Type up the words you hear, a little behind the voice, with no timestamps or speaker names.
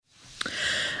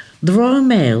The Royal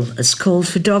Mail has called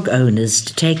for dog owners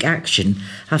to take action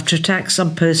after attacks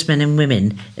on postmen and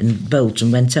women in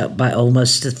Bolton went up by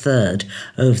almost a third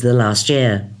over the last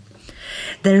year.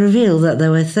 They reveal that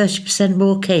there were 30%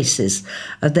 more cases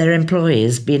of their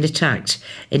employees being attacked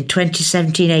in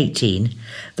 2017-18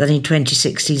 than in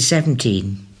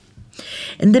 2016-17.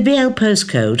 In the BL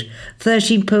postcode,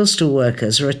 13 postal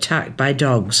workers were attacked by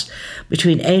dogs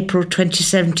between April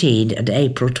 2017 and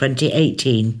April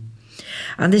 2018.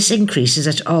 And this increase is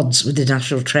at odds with the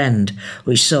national trend,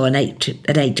 which saw an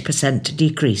 8%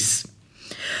 decrease.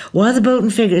 While the Bolton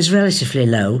figure is relatively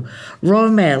low,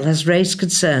 Royal Mail has raised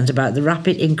concerns about the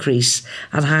rapid increase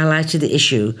and highlighted the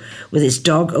issue with its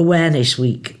Dog Awareness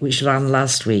Week, which ran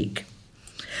last week.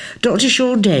 Dr.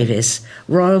 Sean Davis,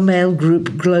 Royal Mail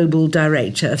Group Global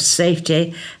Director of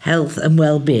Safety, Health and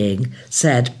Wellbeing,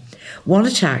 said, "One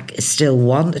attack is still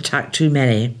one attack too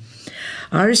many.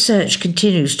 Our research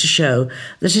continues to show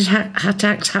that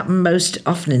attacks happen most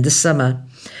often in the summer.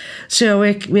 So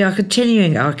we are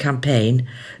continuing our campaign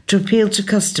to appeal to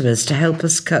customers to help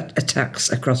us cut attacks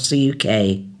across the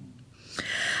UK.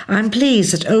 I'm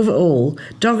pleased that overall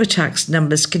dog attacks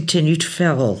numbers continue to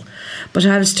fall, but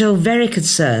I'm still very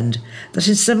concerned that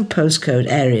in some postcode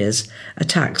areas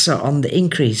attacks are on the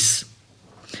increase.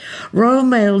 Royal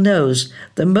Mail knows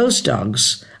that most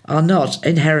dogs are not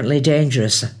inherently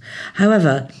dangerous.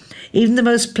 However, even the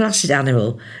most placid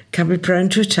animal can be prone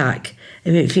to attack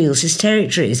if it feels his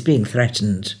territory is being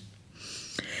threatened.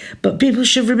 But people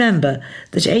should remember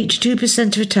that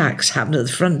 82% of attacks happen at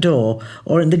the front door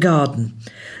or in the garden,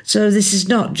 so this is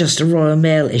not just a Royal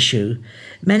Mail issue.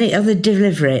 Many other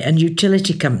delivery and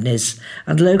utility companies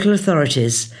and local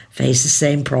authorities face the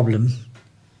same problem."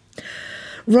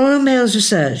 Royal Mail's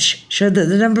research showed that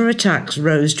the number of attacks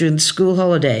rose during the school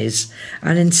holidays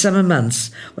and in summer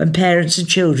months when parents and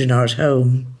children are at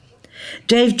home.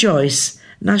 Dave Joyce,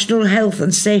 National Health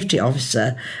and Safety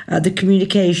Officer at the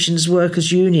Communications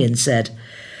Workers Union, said,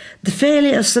 "The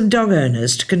failure of some dog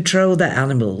owners to control their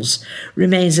animals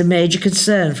remains a major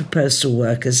concern for postal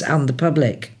workers and the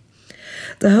public.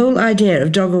 The whole idea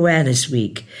of Dog Awareness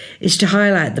Week is to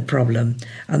highlight the problem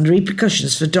and the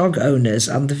repercussions for dog owners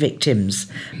and the victims,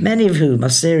 many of whom are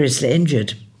seriously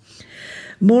injured.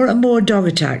 More and more dog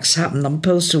attacks happen on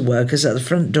postal workers at the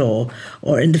front door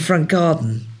or in the front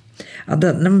garden, and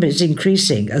that number is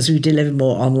increasing as we deliver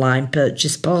more online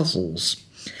purchase parcels."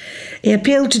 He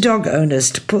appealed to dog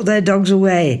owners to put their dogs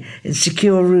away in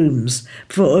secure rooms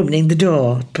before opening the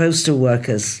door to postal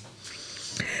workers.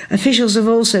 Officials have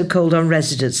also called on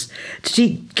residents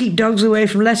to keep dogs away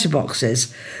from letterboxes.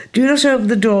 Do not open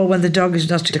the door when the dog is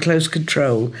not under close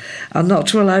control, and not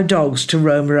to allow dogs to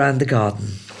roam around the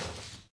garden.